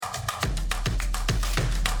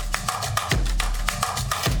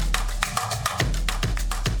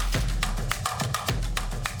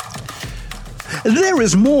There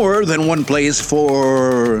is more than one place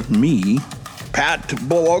for me, Pat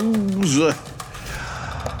Boggs.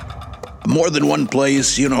 More than one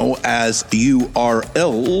place, as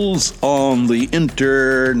URLs on the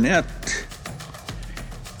internet.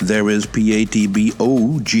 There is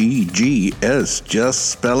PATBOGGS, just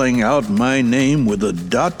spelling out my name with a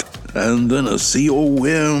dot and then a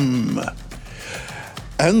COM.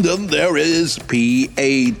 And then there is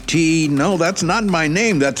PAT. No, that's not my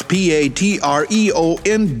name. That's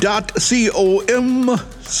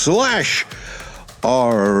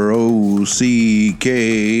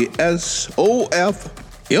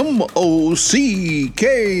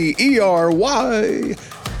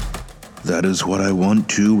That is what I want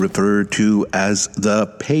to refer to as the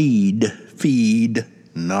paid feed,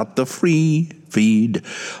 not the free feed.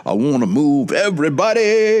 I want to move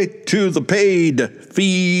everybody to the paid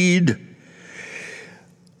feed.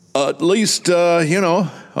 At least, a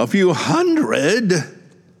few hundred.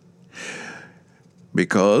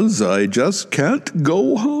 Because I just can't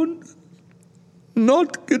go on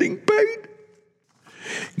not getting paid.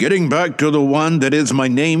 Getting back to the one that is my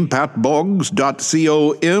name,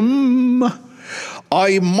 patboggs.com,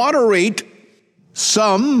 I moderate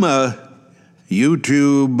some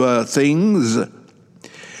YouTube things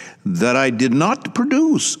that I did not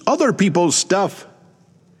produce, other people's stuff.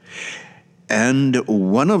 And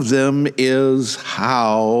one of them is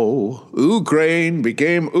how Ukraine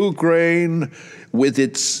became Ukraine with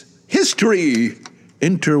its history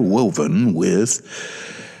interwoven with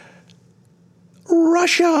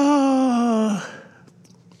Russia.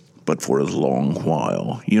 But for a long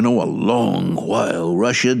while,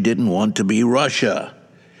 Russia didn't want to be Russia.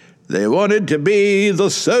 They wanted to be the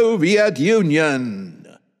Soviet Union.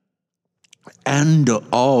 And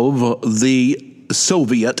of the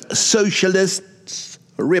Soviet Socialist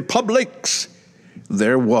republics,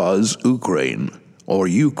 there was Ukraine.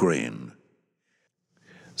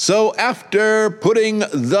 So after putting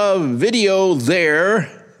the video there,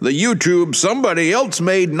 the YouTube somebody else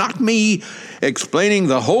made, not me, explaining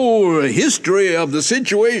the whole history of the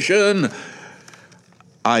situation,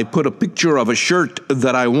 I put a picture of a shirt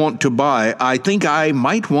that I want to buy. I think I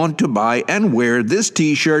might want to buy and wear this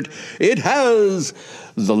t-shirt. It has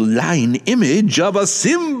the line image of a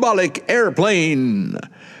symbolic airplane.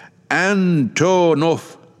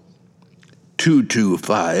 Antonov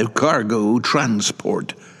 225 cargo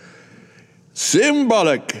transport.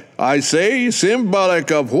 Symbolic, I say,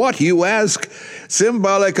 symbolic of what, you ask?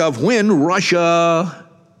 Symbolic of when Russia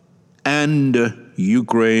and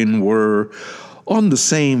Ukraine were on the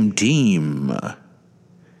same team.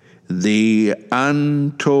 The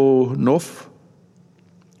Antonov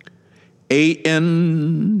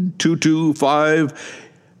AN-225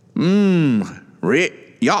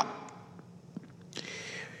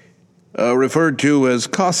 referred to as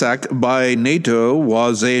Cossack by NATO,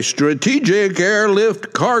 was a strategic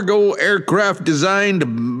airlift cargo aircraft designed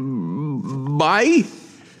by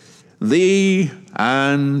the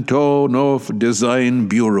Antonov Design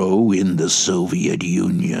Bureau in the Soviet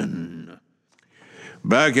Union.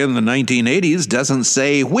 Back in the 1980s, doesn't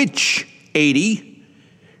say which 80,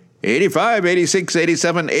 85, 86,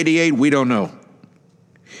 87, 88, we don't know.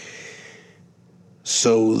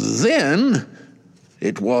 So then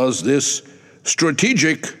it was this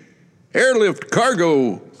strategic airlift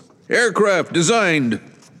cargo aircraft designed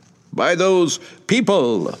by those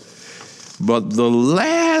people. But the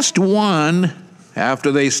last one,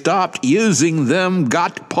 after they stopped using them,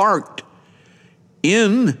 got parked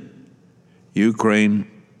in Ukraine.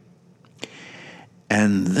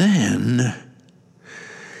 And then,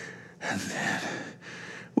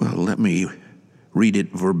 let me read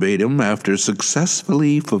it verbatim. After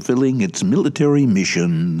successfully fulfilling its military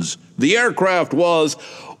missions, the aircraft was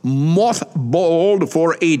mothballed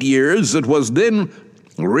for 8 years. It was then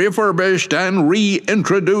refurbished and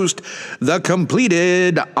reintroduced. The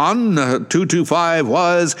completed An-225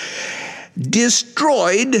 was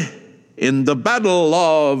destroyed in the Battle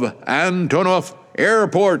of Antonov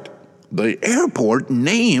Airport. The airport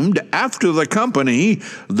named after the company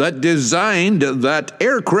that designed that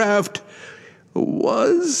aircraft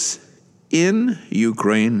was in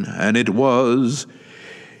Ukraine, and it was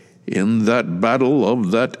in that battle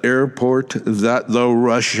of that airport that the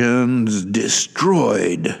Russians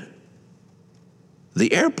destroyed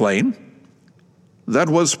the airplane that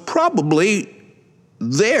was probably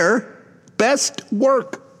their best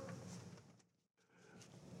work.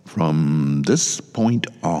 From this point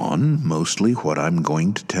on, mostly what I'm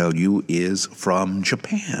going to tell you is from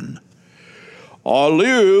Japan. I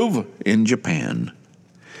live in Japan.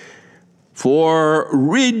 For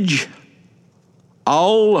Ridge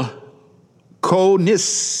Al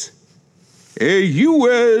Konis, a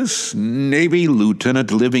U.S. Navy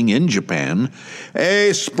lieutenant living in Japan,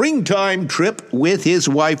 a springtime trip with his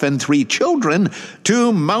wife and 3 children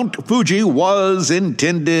to Mount Fuji was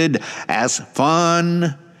intended as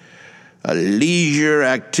fun, a leisure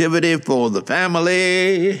activity for the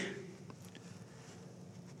family.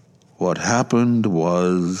 What happened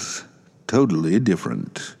was totally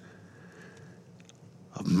different.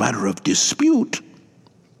 A matter of dispute,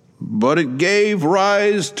 but it gave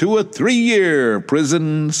rise to a 3-year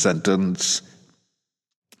prison sentence.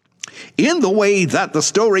 In the way that the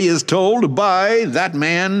story is told by that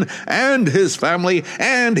man and his family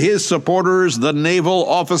and his supporters, the naval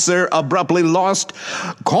officer abruptly lost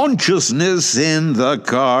consciousness in the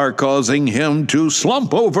car, causing him to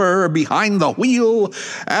slump over behind the wheel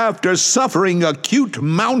after suffering acute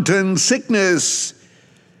mountain sickness.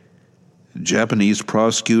 Japanese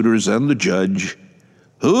prosecutors and the judge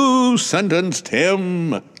who sentenced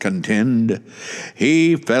him contend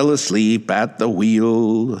he fell asleep at the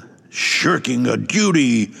wheel, shirking a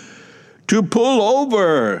duty to pull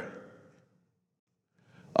over.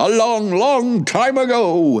 A long, long time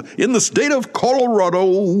ago, in the state of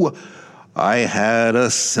Colorado, I had a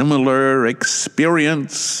similar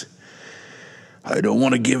experience. I don't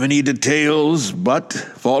want to give any details, but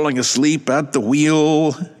falling asleep at the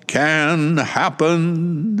wheel can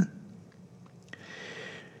happen.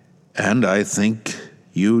 And I think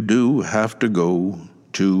you do have to go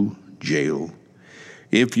to jail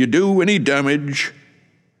if you do any damage.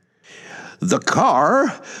 The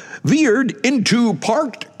car veered into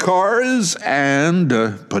parked cars and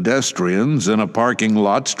pedestrians in a parking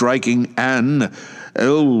lot, striking an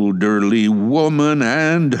elderly woman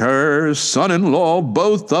and her son-in-law,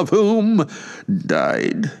 both of whom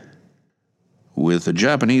died. With the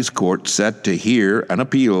Japanese court set to hear an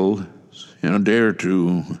appeal in a day or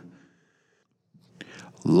two,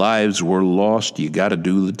 lives were lost. You got to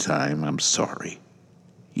do the time. I'm sorry.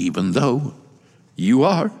 Even though you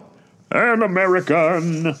are an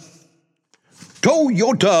American.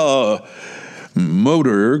 Toyota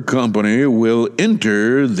Motor Company will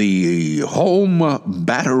enter the home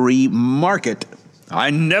battery market. I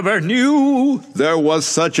never knew there was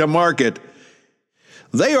such a market.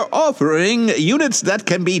 They are offering units that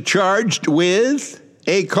can be charged with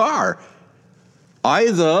a car,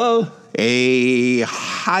 either a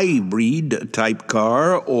hybrid type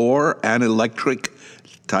car or an electric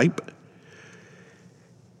type.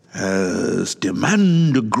 As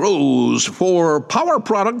demand grows for power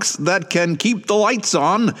products that can keep the lights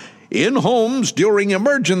on in homes during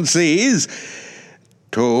emergencies,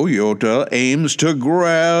 Toyota aims to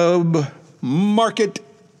grab market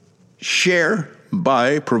share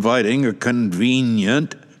by providing a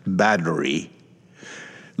convenient battery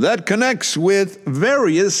that connects with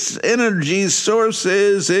various energy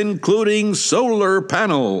sources, including solar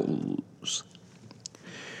panels.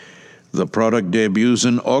 The product debuts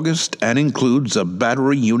in August and includes a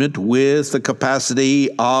battery unit with a capacity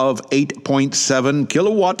of 8.7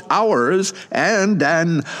 kilowatt hours and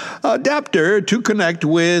an adapter to connect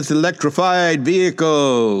with electrified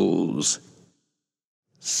vehicles.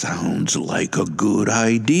 Sounds like a good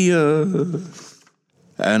idea.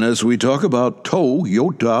 And as we talk about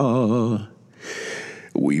Toyota,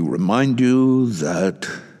 we remind you that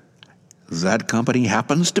that company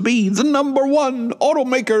happens to be the #1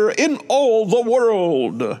 automaker in all the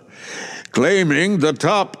world, claiming the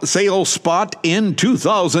top sales spot in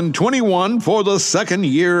 2021 for the 2nd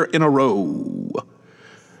year in a row.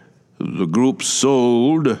 The group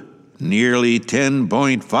sold nearly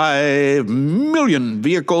 10.5 million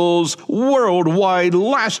vehicles worldwide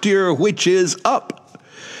last year, which is up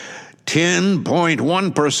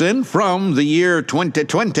 10.1% from the year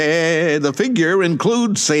 2020. The figure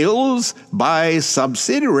includes sales by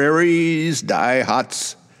subsidiaries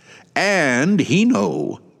Daihatsu and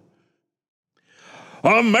Hino.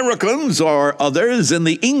 Americans or others in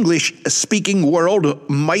the English-speaking world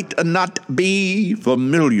might not be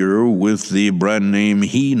familiar with the brand name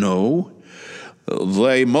Hino.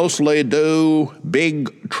 They mostly do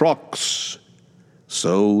big trucks,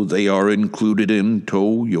 so they are included in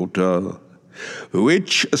Toyota,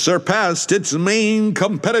 which surpassed its main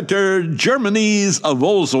competitor, Germany's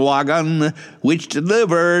Volkswagen, which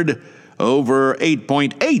delivered over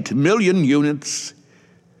 8.8 million units.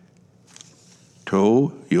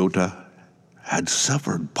 Toyota had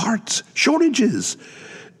suffered parts shortages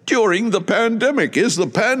during the pandemic. Is the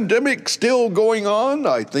pandemic still going on?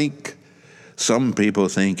 I think some people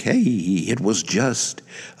think, hey, it was just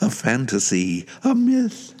a fantasy, a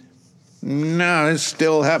myth. No, it's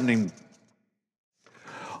still happening.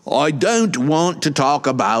 I don't want to talk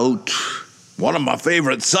about one of my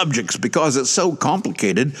favorite subjects because it's so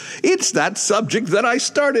complicated. It's that subject that I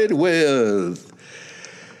started with.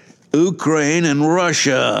 Ukraine and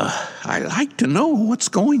Russia. I like to know what's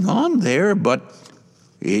going on there, but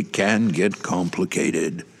it can get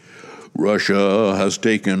complicated. Russia has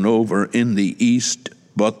taken over in the east,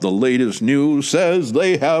 but the latest news says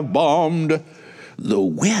they have bombed the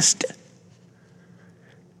west.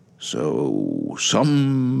 So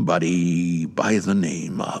somebody by the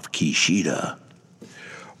name of Kishida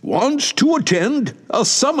wants to attend a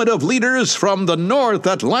summit of leaders from the North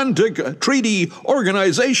Atlantic Treaty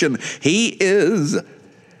Organization. He is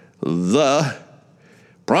the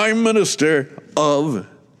Prime Minister of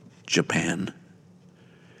Japan.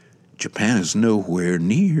 Japan is nowhere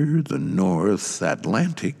near the North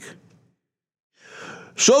Atlantic.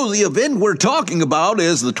 So the event we're talking about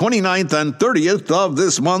is the 29th and 30th of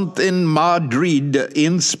this month in Madrid,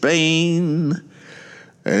 in Spain.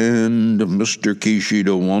 And Mr.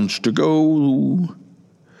 Kishida wants to go.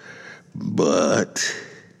 But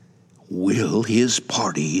will his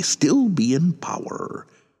party still be in power?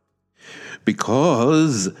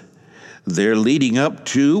 Because they're leading up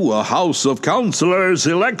to a House of Councilors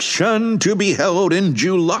election to be held in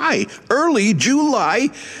July, early July.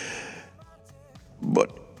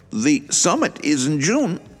 But the summit is in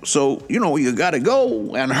June, so, you gotta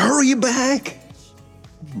go and hurry back.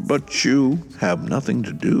 But you have nothing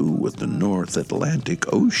to do with the North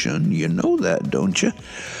Atlantic Ocean. You know that, don't you?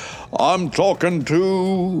 I'm talking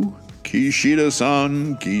to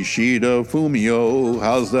Kishida-san, Kishida Fumio.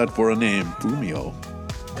 How's that for a name, Fumio?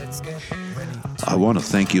 I want to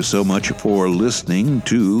thank you so much for listening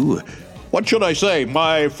to, what should I say,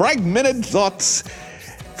 my fragmented thoughts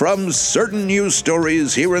from certain news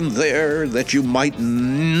stories here and there that you might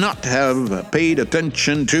not have paid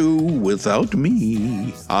attention to without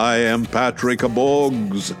me. I am Patrick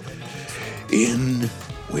Boggs in,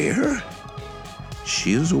 where?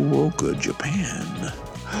 Shizuoka, Japan.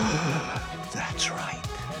 That's right.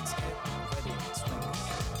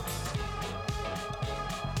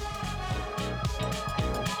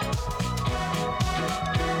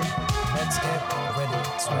 Let's get ready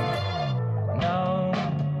to swim. No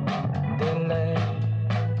delay.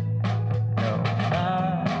 No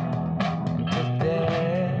time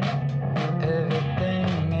today.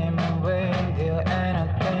 Everything in my way. There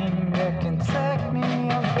anything that can take me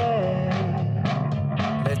away.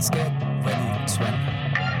 Let's get ready to swim.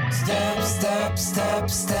 Step, step, step,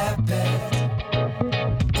 step it.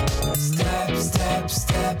 Step, step,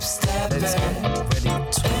 step, step it. Let's get ready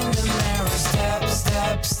to swim. In the mirror, step,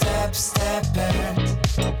 step, step, step it.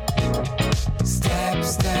 Step,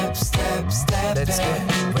 step, step, step it. Let's get